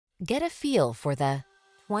Get a feel for the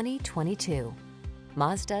 2022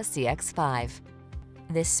 Mazda CX-5.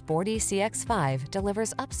 This sporty CX-5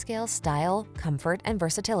 delivers upscale style, comfort, and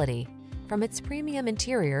versatility. From its premium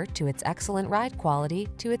interior to its excellent ride quality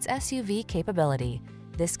to its SUV capability,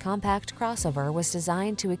 this compact crossover was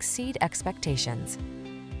designed to exceed expectations.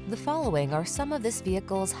 The following are some of this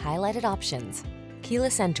vehicle's highlighted options: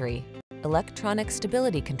 keyless entry, electronic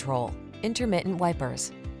stability control, intermittent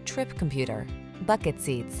wipers, trip computer, bucket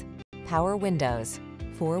seats, power windows,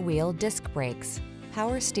 four-wheel disc brakes,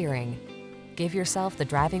 power steering. Give yourself the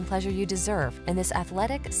driving pleasure you deserve in this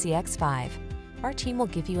athletic CX-5. Our team will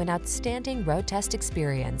give you an outstanding road test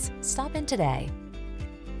experience. Stop in today.